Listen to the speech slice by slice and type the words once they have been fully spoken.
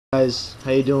Guys,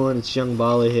 how you doing? It's Young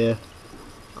Bala here.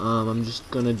 I'm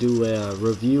just gonna do a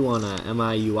review on a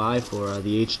Miui for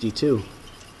the HD2.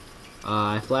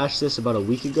 I flashed this about a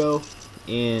week ago,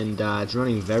 and it's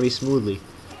running very smoothly.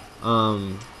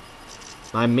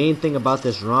 My main thing about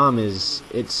this ROM is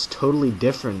it's totally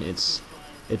different.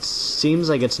 It seems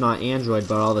like it's not Android,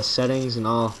 but all the settings and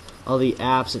all the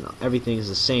apps and everything is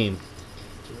the same.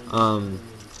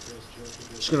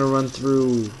 Just gonna run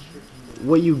through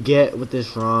what you get with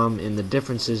this ROM and the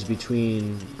differences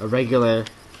between a regular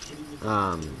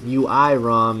UI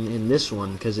ROM and this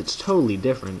one, because it's totally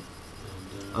different.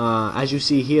 As you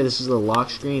see here, this is the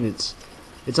lock screen. It's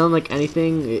unlike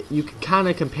anything. You can kind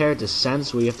of compare it to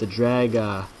Sense, where you have to drag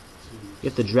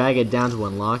it down to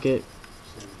unlock it.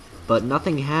 But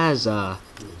nothing has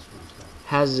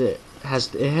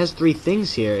three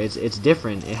things here. It's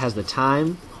different. It has the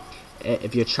time.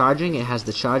 If you're charging, it has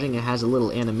the charging. It has a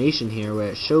little animation here where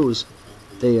it shows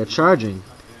that you're charging.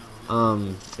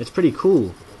 It's pretty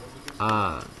cool.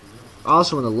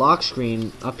 Also, in the lock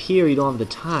screen up here, you don't have the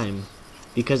time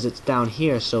because it's down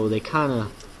here. So they kind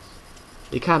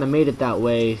of made it that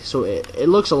way, so it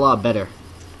looks a lot better.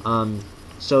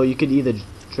 So you could either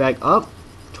drag up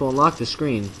to unlock the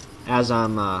screen. As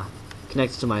I'm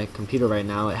connected to my computer right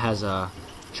now, it has a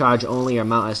charge only or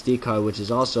mount SD card, which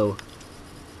is also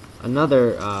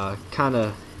another kind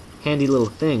of handy little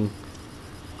thing.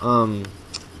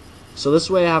 So this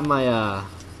way I have my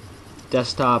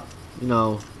desktop,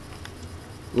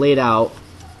 laid out.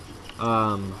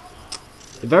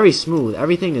 Very smooth.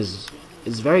 Everything is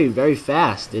very, very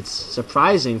fast. It's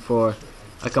surprising for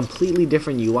a completely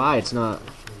different UI.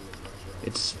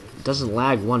 It doesn't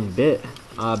lag one bit.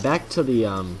 Back to the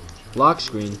lock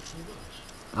screen.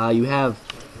 You have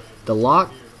the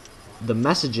lock, the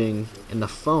messaging, and the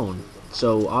phone.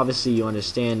 So obviously you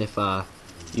understand if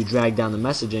you drag down the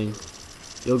messaging,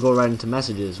 you'll go right into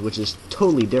messages, which is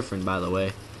totally different, by the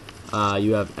way.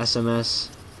 You have SMS,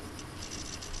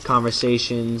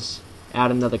 conversations,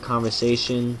 add another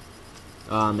conversation.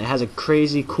 It has a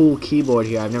crazy cool keyboard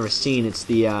here I've never seen. It's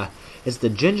the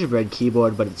gingerbread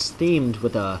keyboard, but it's themed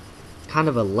with a kind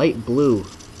of a light blue,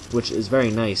 which is very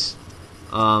nice.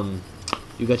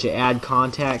 You got your add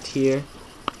contact here.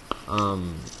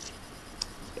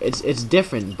 It's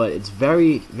different, but it's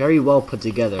very, very well put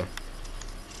together.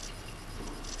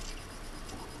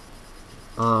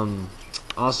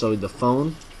 Also the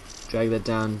phone, drag that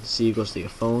down, see it goes to your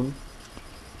phone.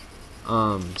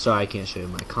 Sorry, I can't show you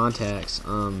my contacts.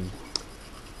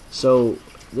 So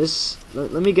this,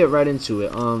 let me get right into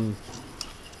it.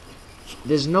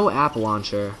 There's no app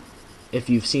launcher. If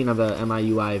you've seen other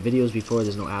Miui videos before,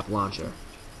 there's no app launcher.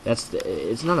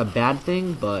 It's not a bad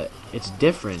thing, but it's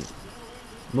different.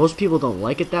 Most people don't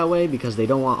like it that way because they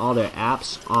don't want all their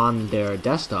apps on their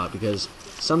desktop, because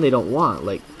some they don't want.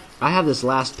 Like, I have this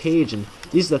last page, and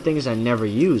these are the things I never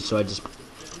use, so I just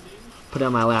put it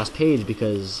on my last page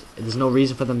because there's no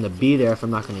reason for them to be there if I'm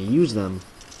not going to use them.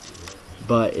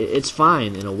 But it's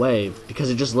fine in a way because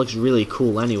it just looks really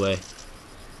cool anyway.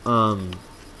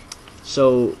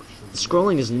 So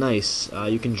scrolling is nice.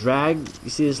 You can drag. You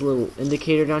see this little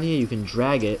indicator down here? You can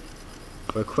drag it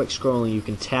for quick scrolling. You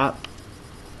can tap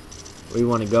where you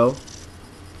want to go.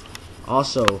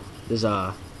 Also, there's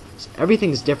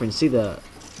everything's different. See, the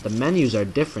menus are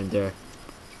different.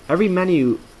 Every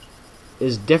menu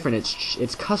is different.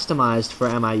 It's customized for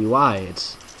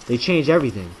MIUI. They change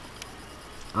everything.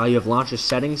 You have launcher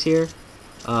settings here.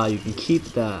 You can keep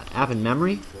the app in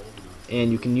memory,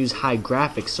 and you can use high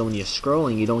graphics, so when you're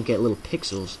scrolling you don't get little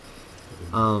pixels.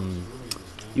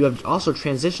 You have also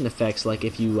transition effects, like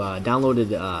if you downloaded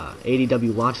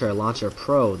HD2 Launcher or Launcher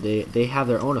Pro, they have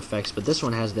their own effects, but this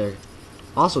one has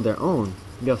also their own.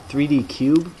 You have 3D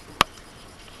cube,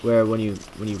 where when you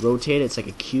rotate it, it's like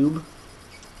a cube.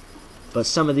 But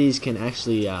some of these can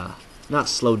actually not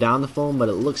slow down the phone, but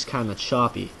it looks kind of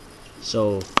choppy.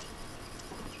 So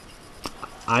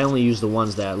I only use the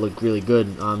ones that look really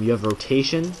good. You have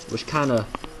rotation, which it's kind of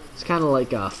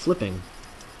like flipping.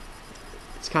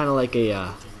 It's kind of like a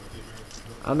I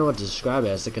don't know what to describe it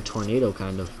as. Like a tornado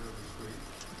kind of.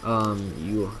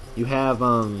 You have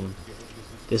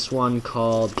this one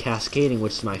called cascading,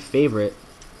 which is my favorite.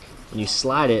 When you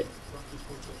slide it,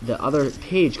 the other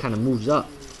page kind of moves up,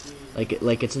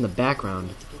 like it's in the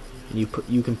background, and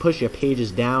you can push your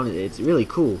pages down. It's really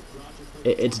cool.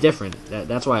 It's different.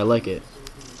 That's why I like it.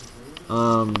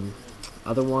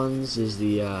 Other ones is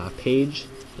the page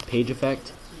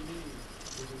effect.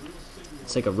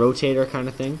 It's like a rotator kind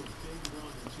of thing.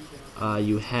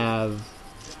 You have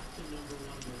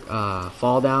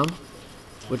fall down,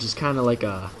 which is kind of like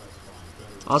a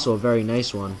Also a very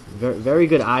nice one. Very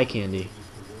good eye candy.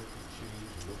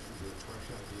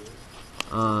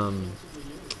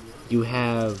 You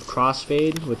have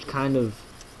crossfade, which kind of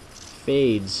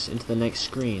fades into the next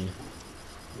screen,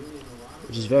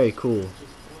 which is very cool.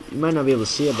 You might not be able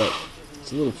to see it, but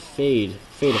it's a little fade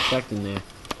effect in there.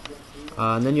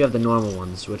 And then you have the normal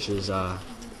ones, which is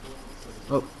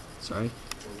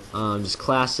just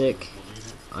classic,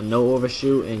 no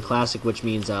overshoot, and classic, which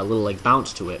means a little like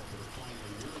bounce to it.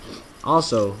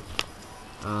 Also,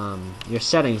 your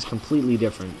settings completely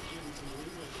different,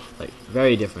 like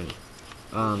very different.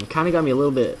 Kind of got me a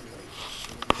little bit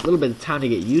of time to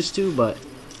get used to, but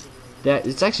that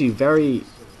it's actually very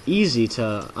easy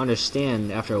to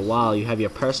understand after a while. You have your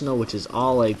personal, which is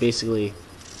all like basically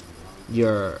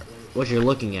what you're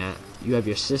looking at. You have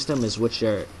your system, is what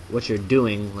you're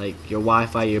doing, like your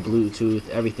Wi-Fi, your Bluetooth,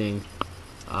 everything.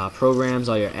 Programs,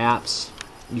 all your apps.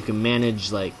 You can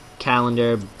manage like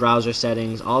calendar, browser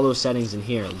settings, all those settings in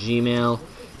here. Gmail,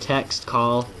 text,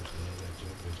 call.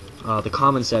 The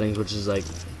common settings, which is like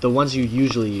the ones you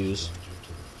usually use.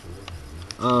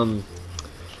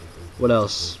 What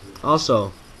else?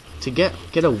 Also, to get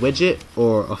a widget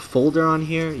or a folder on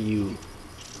here, you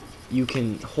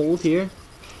can hold here,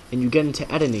 and you get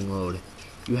into editing mode.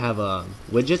 You have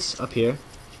widgets up here,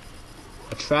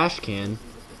 a trash can,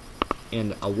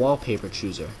 and a wallpaper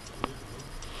chooser.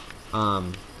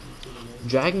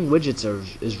 Dragging widgets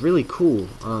is really cool.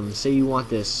 Say you want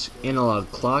this analog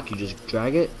clock, you just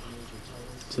drag it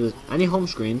to any home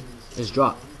screen, just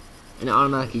drop, and it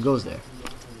automatically goes there.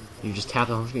 You just tap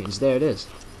the home screen, there it is.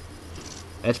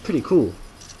 That's pretty cool.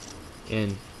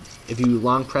 And if you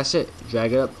long press it,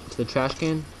 drag it up to the trash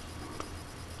can,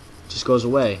 it just goes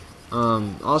away.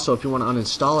 Also, if you want to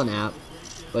uninstall an app,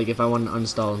 like if I want to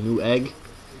uninstall Newegg,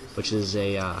 which is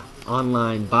a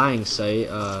online buying site,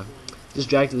 just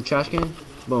drag to the trash can,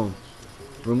 boom.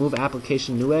 Remove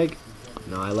application Newegg.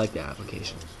 No, I like the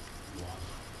application.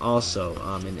 Also,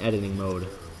 in editing mode,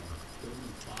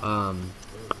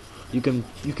 you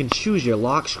can choose your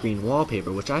lock screen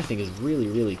wallpaper, which I think is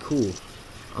really cool.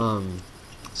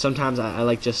 Sometimes I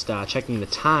like just checking the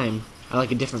time. I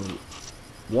like a different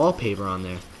wallpaper on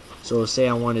there. So say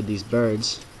I wanted these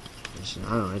birds. I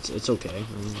don't know. It's okay.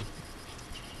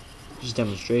 Just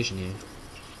demonstration here.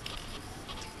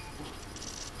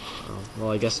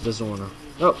 Well, I guess it doesn't want to.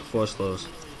 Oh, force close.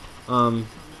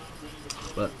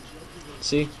 But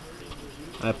see,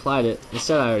 I applied it. It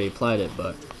said I already applied it,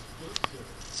 but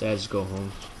say I just go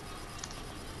home.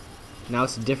 Now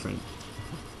it's different.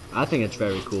 I think it's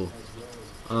very cool.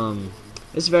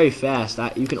 It's very fast.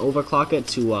 You can overclock it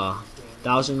to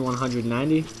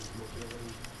 1190,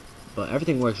 but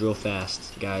everything works real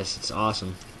fast, guys. It's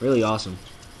awesome, really awesome.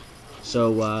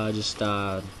 So just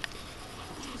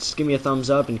give me a thumbs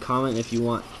up and comment if you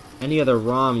want any other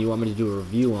ROM you want me to do a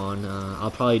review on. I'll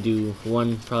probably do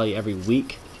one every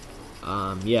week.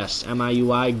 Yes,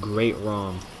 Miui, great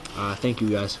ROM. Thank you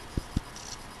guys.